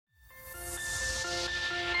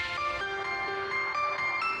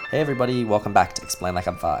Hey everybody, welcome back to Explain Like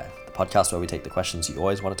I'm Five, the podcast where we take the questions you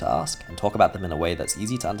always wanted to ask and talk about them in a way that's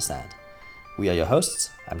easy to understand. We are your hosts.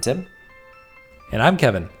 I'm Tim. And I'm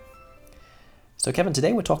Kevin. So Kevin,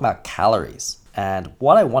 today we're talking about calories. And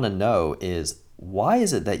what I want to know is, why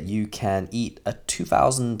is it that you can eat a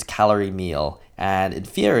 2,000 calorie meal and in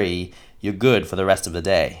theory, you're good for the rest of the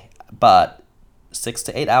day, but 6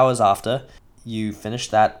 to 8 hours after, you finish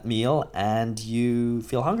that meal and you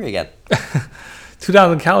feel hungry again?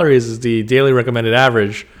 2,000 calories is the daily recommended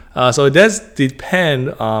average. So it does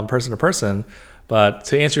depend on person to person. But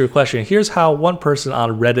to answer your question, here's how one person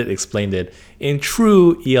on Reddit explained it in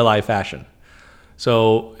true ELI fashion.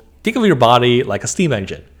 So think of your body like a steam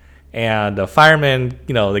engine. And the firemen,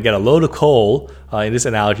 they get a load of coal. In this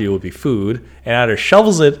analogy, it would be food. And either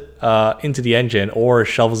shovels it into the engine or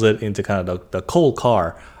shovels it into kind of the coal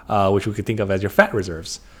car, which we could think of as your fat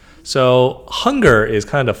reserves. So hunger is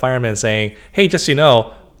kind of the fireman saying, hey, just so you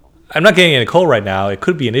know, I'm not getting any coal right now. It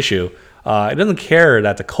could be an issue. It doesn't care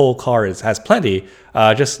that the coal car has plenty.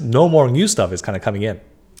 Just no more new stuff is kind of coming in.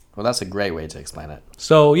 Well, that's a great way to explain it.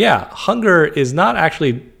 So yeah, hunger is not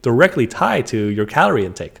actually directly tied to your calorie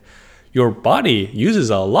intake. Your body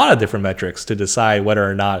uses a lot of different metrics to decide whether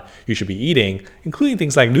or not you should be eating, including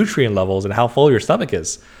things like nutrient levels and how full your stomach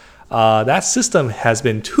is. That system has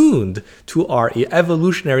been tuned to our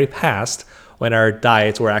evolutionary past when our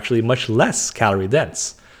diets were actually much less calorie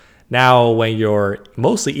dense. Now, when you're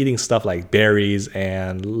mostly eating stuff like berries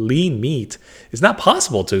and lean meat, it's not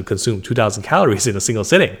possible to consume 2,000 calories in a single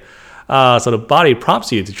sitting. So the body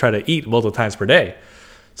prompts you to try to eat multiple times per day.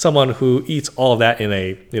 Someone who eats all of that in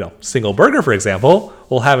a single burger, for example,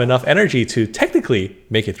 will have enough energy to technically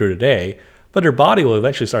make it through the day, but their body will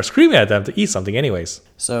eventually start screaming at them to eat something anyways.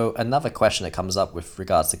 So another question that comes up with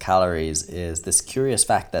regards to calories is this curious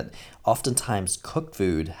fact that oftentimes cooked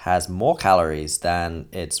food has more calories than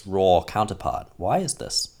its raw counterpart. Why is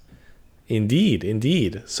this?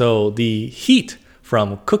 Indeed. So the heat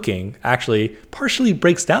from cooking actually partially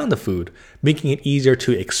breaks down the food, making it easier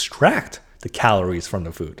to extract the calories from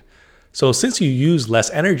the food. So since you use less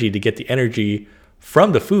energy to get the energy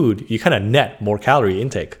from the food, you kind of net more calorie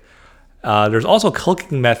intake. There's also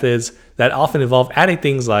cooking methods that often involve adding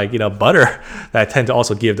things like butter that tend to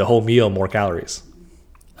also give the whole meal more calories.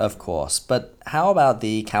 Of course, but how about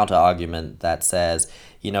the counter argument that says,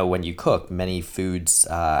 when you cook, many foods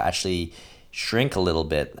actually shrink a little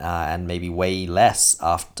bit and maybe weigh less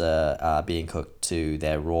after being cooked to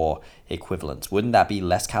their raw equivalents? Wouldn't that be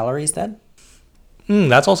less calories then?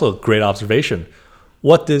 That's also a great observation.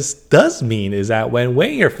 What this does mean is that when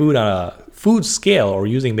weighing your food on a food scale or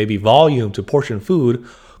using maybe volume to portion food,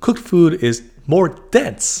 cooked food is more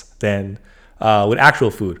dense than with actual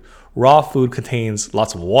food. Raw food contains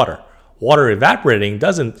lots of water. Water evaporating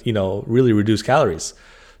doesn't, really reduce calories.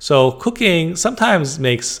 So cooking sometimes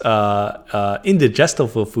makes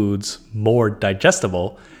indigestible foods more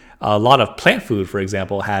digestible. A lot of plant food, for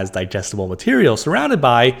example, has digestible material surrounded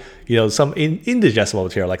by, some indigestible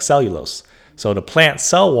material like cellulose. So the plant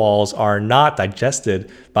cell walls are not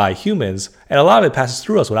digested by humans, and a lot of it passes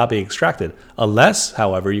through us without being extracted, unless,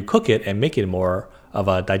 however, you cook it and make it more of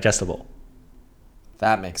a digestible.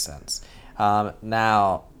 That makes sense.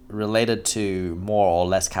 Now, related to more or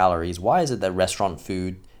less calories, why is it that restaurant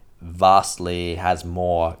food vastly has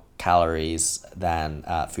more calories than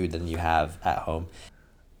food than you have at home?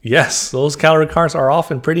 Yes, those calorie counts are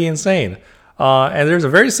often pretty insane. And there's a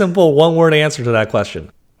very simple one-word answer to that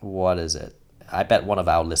question. What is it? I bet one of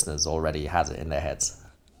our listeners already has it in their heads.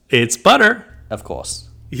 It's butter. Of course.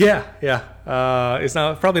 Yeah. It's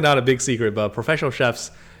probably not a big secret, but professional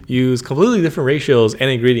chefs use completely different ratios and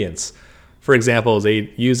ingredients. For example,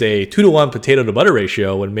 they use a 2-to-1 potato to butter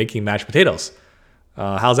ratio when making mashed potatoes.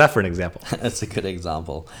 How's that for an example? That's a good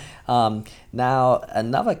example. Now,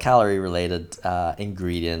 another calorie-related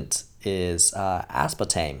ingredient is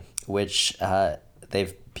aspartame, which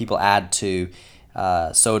people add to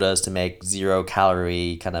sodas to make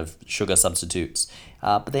 0-calorie kind of sugar substitutes.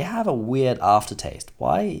 But they have a weird aftertaste.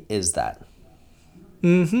 Why is that?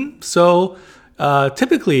 So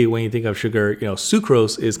typically when you think of sugar,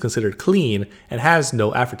 sucrose is considered clean and has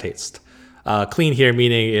no aftertaste. Clean here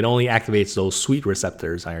meaning it only activates those sweet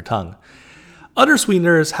receptors on your tongue. Other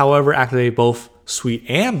sweeteners, however, activate both sweet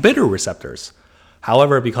and bitter receptors.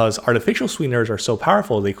 However, because artificial sweeteners are so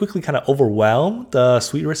powerful, they quickly kind of overwhelm the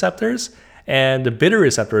sweet receptors, and the bitter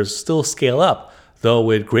receptors still scale up, though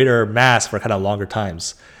with greater mass for kind of longer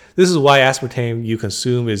times. This is why aspartame you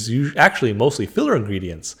consume is actually mostly filler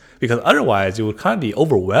ingredients, because otherwise you would kind of be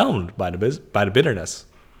overwhelmed by the bitterness.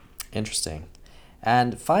 Interesting.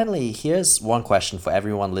 And finally, here's one question for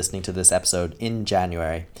everyone listening to this episode in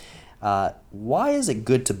January. Why is it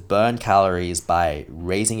good to burn calories by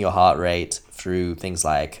raising your heart rate through things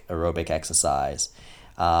like aerobic exercise?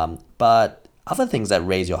 But other things that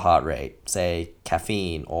raise your heart rate, say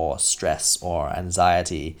caffeine or stress or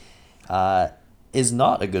anxiety, is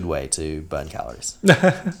not a good way to burn calories.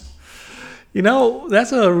 That's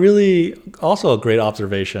also a great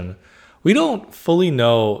observation. We don't fully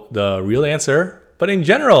know the real answer, but in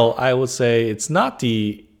general, I would say it's not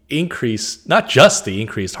just the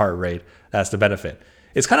increased heart rate that's the benefit.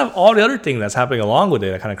 It's kind of all the other thing that's happening along with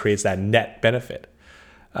it that kind of creates that net benefit.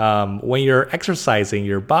 When you're exercising,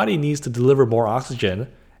 your body needs to deliver more oxygen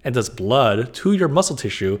and thus blood to your muscle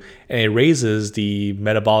tissue, and it raises the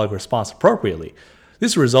metabolic response appropriately.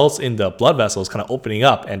 This results in the blood vessels kind of opening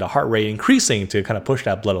up and the heart rate increasing to kind of push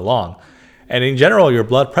that blood along. And in general, your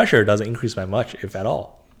blood pressure doesn't increase by much, if at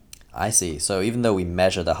all. I see. So even though we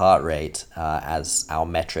measure the heart rate as our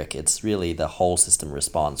metric, it's really the whole system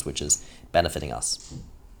response which is benefiting us.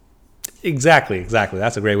 Exactly.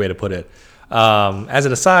 That's a great way to put it. As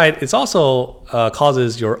an aside, it also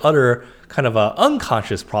causes your other kind of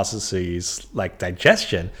unconscious processes like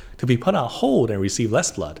digestion to be put on hold and receive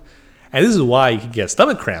less blood. And this is why you can get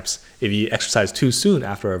stomach cramps if you exercise too soon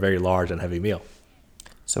after a very large and heavy meal.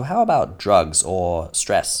 So how about drugs or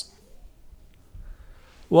stress?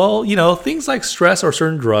 Well, things like stress or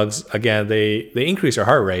certain drugs, again, they increase your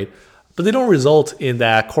heart rate, but they don't result in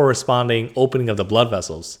that corresponding opening of the blood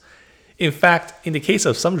vessels. In fact, in the case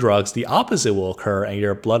of some drugs, the opposite will occur and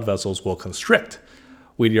your blood vessels will constrict.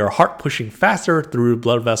 With your heart pushing faster through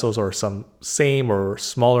blood vessels or some same or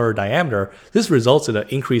smaller diameter, this results in an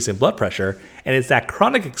increase in blood pressure, and it's that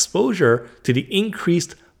chronic exposure to the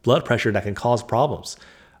increased blood pressure that can cause problems.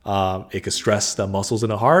 It could stress the muscles in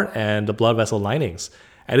the heart and the blood vessel linings.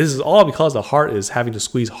 And this is all because the heart is having to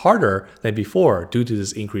squeeze harder than before due to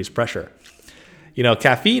this increased pressure.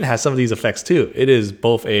 Caffeine has some of these effects too. It is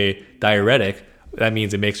both a diuretic, that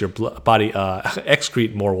means it makes your body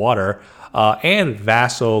excrete more water, and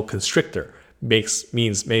vasoconstrictor,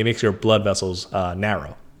 makes your blood vessels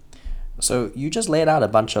narrow. So you just laid out a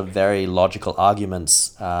bunch of very logical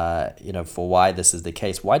arguments, for why this is the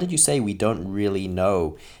case. Why did you say we don't really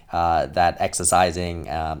know that exercising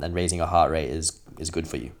and raising your heart rate is good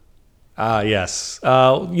for you? Yes.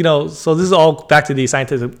 So this is all back to the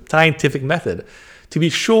scientific method. To be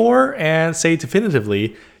sure and say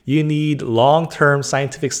definitively, you need long-term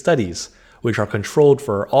scientific studies, which are controlled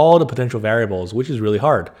for all the potential variables, which is really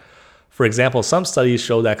hard. For example, some studies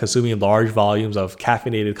show that consuming large volumes of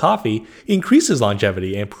caffeinated coffee increases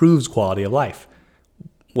longevity and improves quality of life.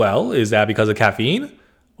 Well, is that because of caffeine?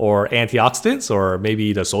 Or antioxidants? Or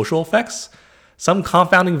maybe the social effects? Some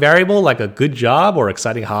confounding variable like a good job or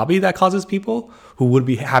exciting hobby that causes people who would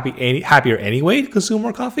be happier anyway to consume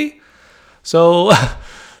more coffee? So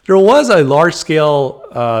there was a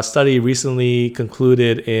large-scale study recently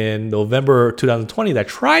concluded in November 2020 that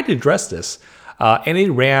tried to address this, and it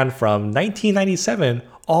ran from 1997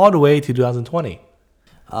 all the way to 2020.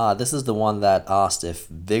 This is the one that asked if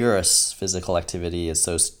vigorous physical activity is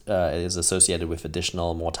associated with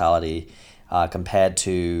additional mortality compared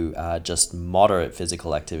to just moderate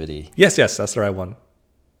physical activity. Yes, that's the right one.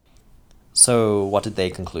 So what did they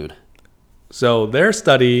conclude? So their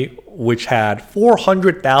study, which had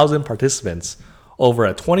 400,000 participants over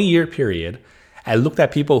a 20-year period, and looked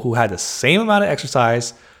at people who had the same amount of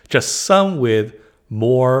exercise, just some with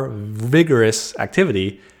more vigorous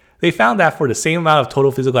activity, they found that for the same amount of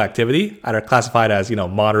total physical activity, either classified as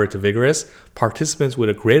moderate to vigorous, participants with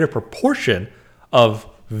a greater proportion of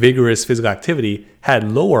vigorous physical activity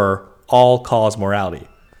had lower all-cause mortality.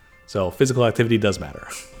 So physical activity does matter.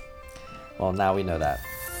 Well, now we know that.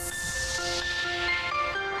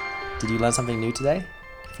 Did you learn something new today?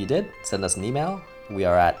 If you did, send us an email. We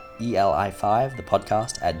are at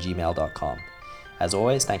eli5thepodcast@gmail.com. As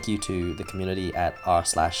always, thank you to the community at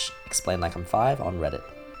r/explainlikeim5 on Reddit.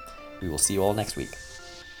 We will see you all next week.